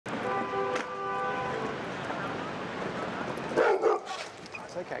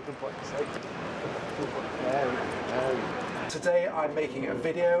Okay, good point. Today I'm making a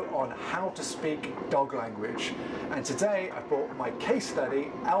video on how to speak dog language, and today I brought my case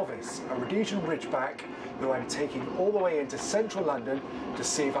study, Elvis, a Rhodesian Ridgeback, who I'm taking all the way into central London to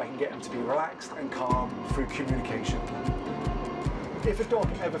see if I can get him to be relaxed and calm through communication. If a dog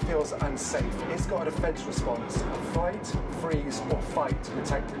ever feels unsafe, it's got a defense response of flight, freeze or fight to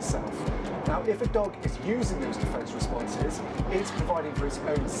protect itself. Now, if a dog is using those defense responses, it's providing for its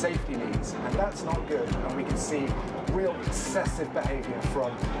own safety needs, and that's not good. And we can see real excessive behavior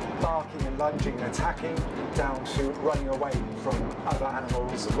from barking and lunging and attacking down to running away from other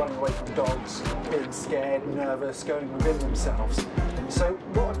animals, running away from dogs, being scared, nervous, going within themselves. So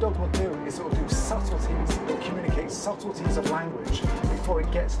what a dog will do is it will do subtleties, it will communicate subtleties of language before it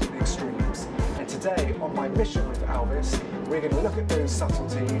gets to the extremes. And today, on my mission with Elvis, we're going to look at those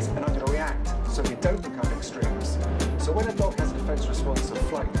subtleties and I'm going to react so we don't become extremes. So when a dog has a defense response of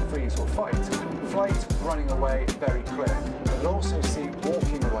flight, freeze or fight, running away, very clear. But you'll also see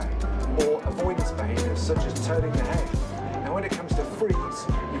walking away or avoidance behaviours such as turning the head. And when it comes to freeze,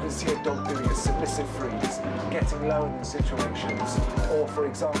 you can see a dog doing a submissive freeze, getting lower in situations, or for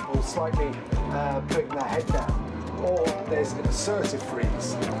example, slightly putting their head down. Or there's an assertive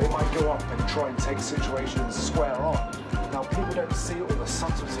freeze. They might go up and try and take situations square on. Now, people don't see all the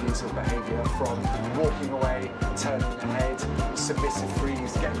subtleties of behaviour from walking away, turning the head, submissive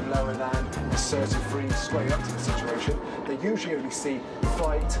freeze, getting lower than, assertive freeze, straight up to the situation. They usually only see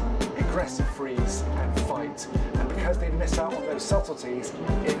flight, aggressive freeze and fight. And because they miss out on those subtleties,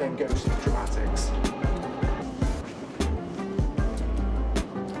 it then goes to the dramatics.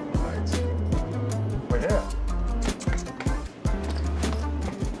 Right, we're here.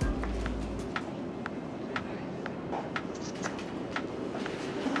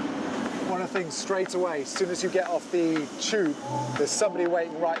 One of the things straight away, as soon as you get off the tube, there's somebody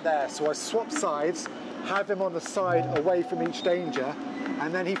waiting right there. So I swap sides, have him on the side away from each danger,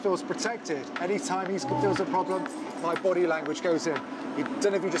 and then he feels protected. Anytime he feels a problem, my body language goes in. I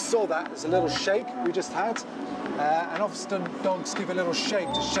don't know if you just saw that, there's a little shake we just had. And often dogs give a little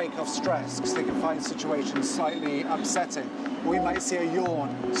shake to shake off stress because they can find situations slightly upsetting. Or you might see a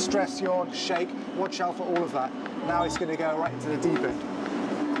yawn, stress yawn, shake, watch out for all of that. Now it's going to go right into the deep end.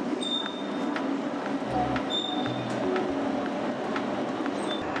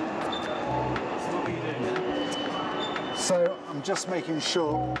 So I'm just making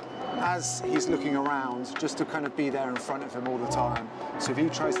sure, as he's looking around, just to kind of be there in front of him all the time. So if he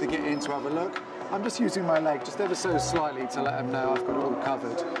tries to get in to have a look, I'm just using my leg just ever so slightly to let him know I've got it all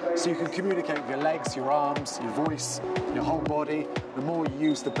covered. So you can communicate with your legs, your arms, your voice, your whole body. The more you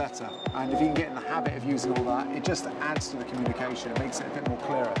use, the better. And if you can get in the habit of using all that, it just adds to the communication. It makes it a bit more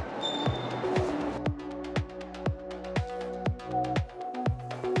clearer.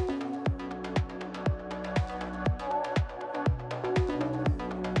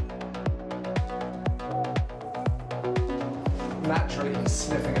 Naturally, he's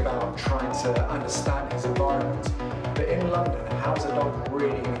sniffing about, trying to understand his environment. But in London, how's a dog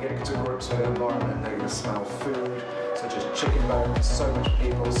really going to get to grips with an environment? They're going to smell food, such as chicken bones, so much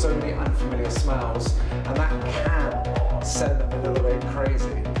people, so many unfamiliar smells, and that can send them a little bit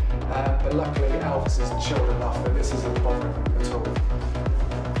crazy. But luckily, Elvis is chilled enough that this isn't bothering him at all.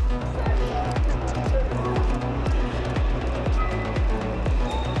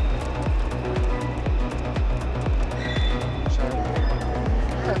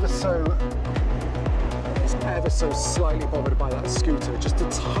 Ever so slightly bothered by that scooter, just the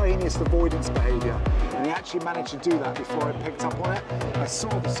tiniest avoidance behaviour, and he actually managed to do that before I picked up on it. I saw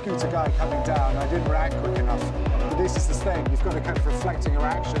the scooter guy coming down, I didn't react quick enough, but this is the thing, you've got to kind of reflect on your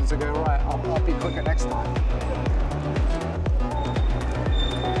actions and go, right, I'll be quicker next time.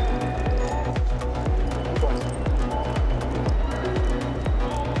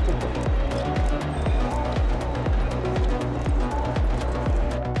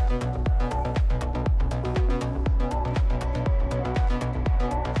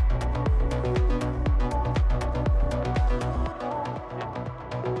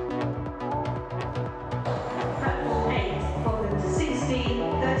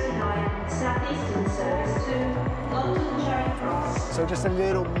 So just a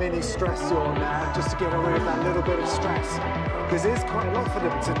little mini stress yawn there, just to get rid of that little bit of stress. Because it is quite a lot for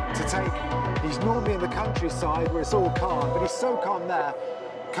them to take. He's normally in the countryside where it's all calm, but he's so calm there.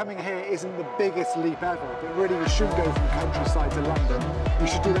 Coming here isn't the biggest leap ever, but really we should go from countryside to London. We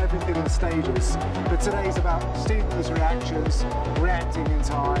should do everything in stages. But today's about seeing those reactions, reacting in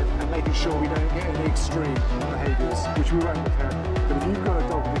time, and making sure we don't get any extreme behaviours, which we won't with him. But if you've got a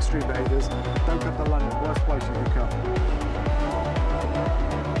dog with extreme behaviours, don't come to London, worst place you can come.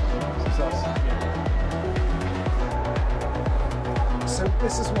 trust. So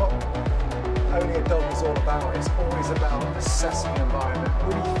this is what owning a dog is all about. It's always about assessing the environment,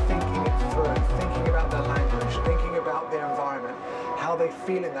 really thinking it through, thinking about their language, thinking about their environment, how they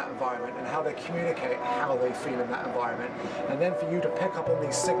feel in that environment, and how they communicate how they feel in that environment. And then for you to pick up on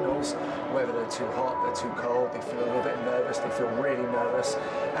these signals, whether they're too hot, they're too cold, they feel a little bit nervous, they feel really nervous,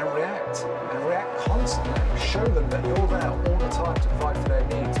 and react constantly. Show them that you're there all the time to provide for their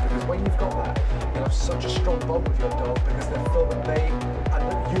needs, because when you've got that, you'll have such a strong bond with your dog because they feel that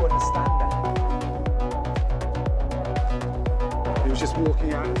you understand them. He was just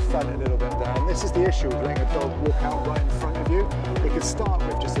walking out in front a little bit there, and this is the issue of letting a dog walk out right in front of you. It can start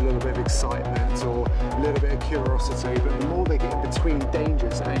with just a little bit of excitement or a little bit of curiosity, but the more they get in between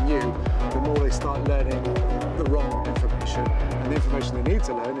dangers and you, the more they start learning the wrong information. And the information they need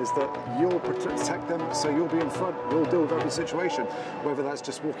to learn is that you'll protect them, so you'll be in front, you'll deal with every situation, whether that's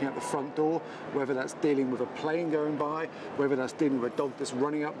just walking out the front door, whether that's dealing with a plane going by, whether that's dealing with a dog that's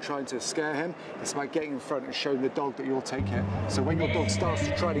running up trying to scare him. It's about getting in front and showing the dog that you'll take it. So when your dog starts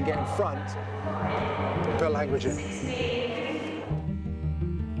to try to get in front, put language in.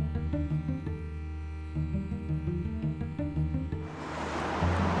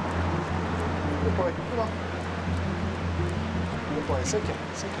 Good boy, come on. Good boy, it's okay,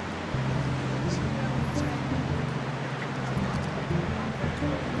 it's okay.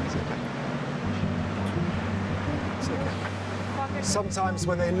 Sometimes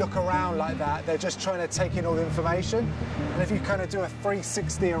when they look around like that, they're just trying to take in all the information. And if you kind of do a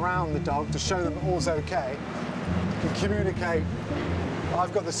 360 around the dog to show them all's okay, you can communicate,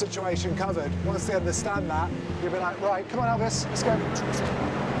 I've got the situation covered. Once they understand that, you'll be like, right, come on Elvis, let's go.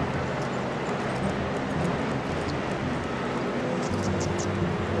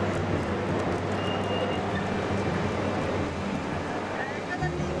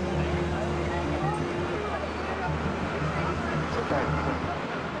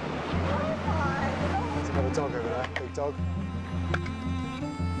 Dog over there, big dog.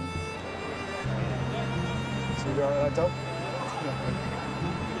 So you go over that dog? No.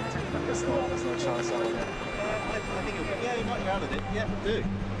 There's no chance that one. I think yeah, he might growl at it. Yeah, do. If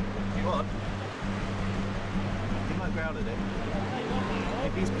you want. He might growl at it.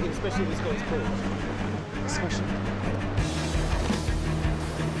 Especially if he's got his paws. Especially.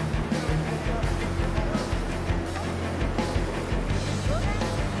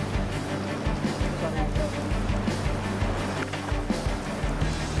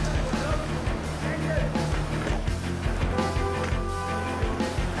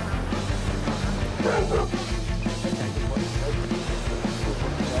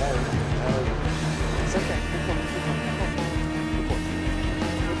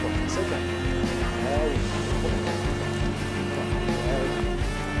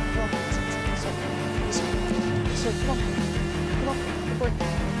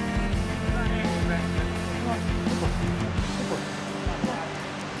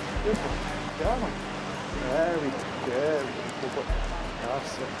 Very good.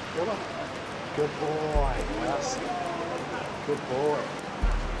 That's it. Come on. Good boy. That's it. Good boy.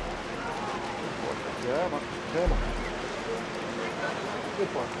 Come on. Come on.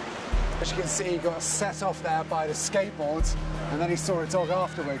 Good boy. As you can see, he got set off there by the skateboard, and then he saw a dog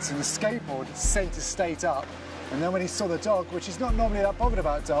afterwards, and the skateboard sent his state up. And then when he saw the dog, which is not normally that bothered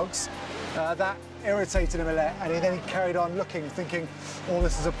about dogs, that irritated him a little, and then he carried on looking, thinking, oh,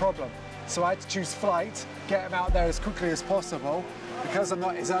 this is a problem. So I had to choose flight, get him out there as quickly as possible. Because I'm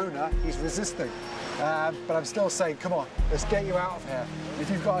not his owner, he's resisting. But I'm still saying, come on, let's get you out of here. If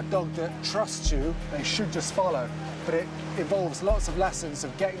you've got a dog that trusts you, they should just follow. But it involves lots of lessons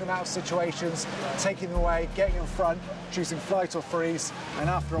of getting them out of situations, taking them away, getting in front, choosing flight or freeze, and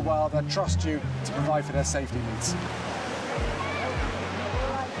after a while they'll trust you to provide for their safety needs.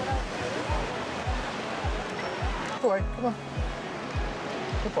 Good boy, come on.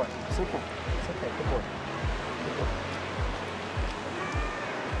 Good boy, it's okay, it's okay, good boy. Good boy.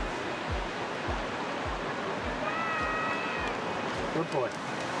 Good boy.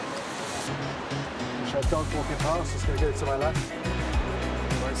 There's a dog walking past, it's going to go to my left.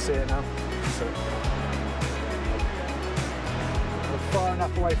 You won't see it now. So we're far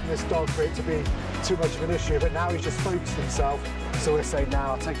enough away from this dog for it to be too much of an issue, but now he's just focused himself, so we're saying,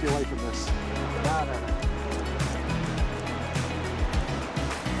 now I'll take you away from this. No, no, no.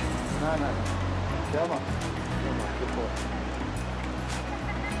 No, no. Come on. Come on, good boy.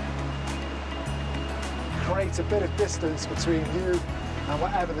 Create a bit of distance between you and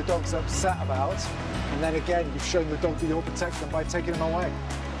whatever the dog's upset about, and then again, you've shown the dog that you'll protect them by taking them away.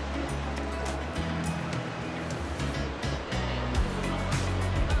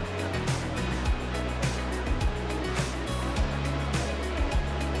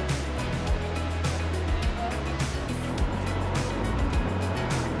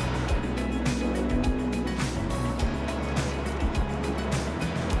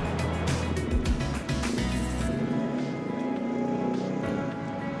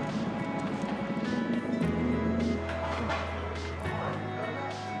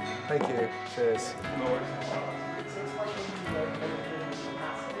 Thank you. Cheers.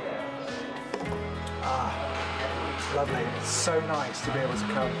 Ah, lovely. It's so nice to be able to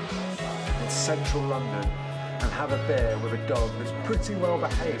come in central London and have a beer with a dog that's pretty well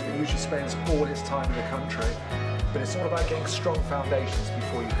behaved. It usually spends all its time in the country, but it's all about getting strong foundations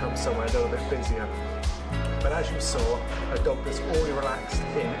before you come somewhere a little bit busier. But as you saw, a dog that's already relaxed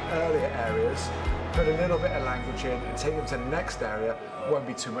in earlier areas, put a little bit of language in and take them to the next area won't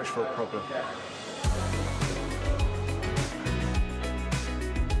be too much for a problem.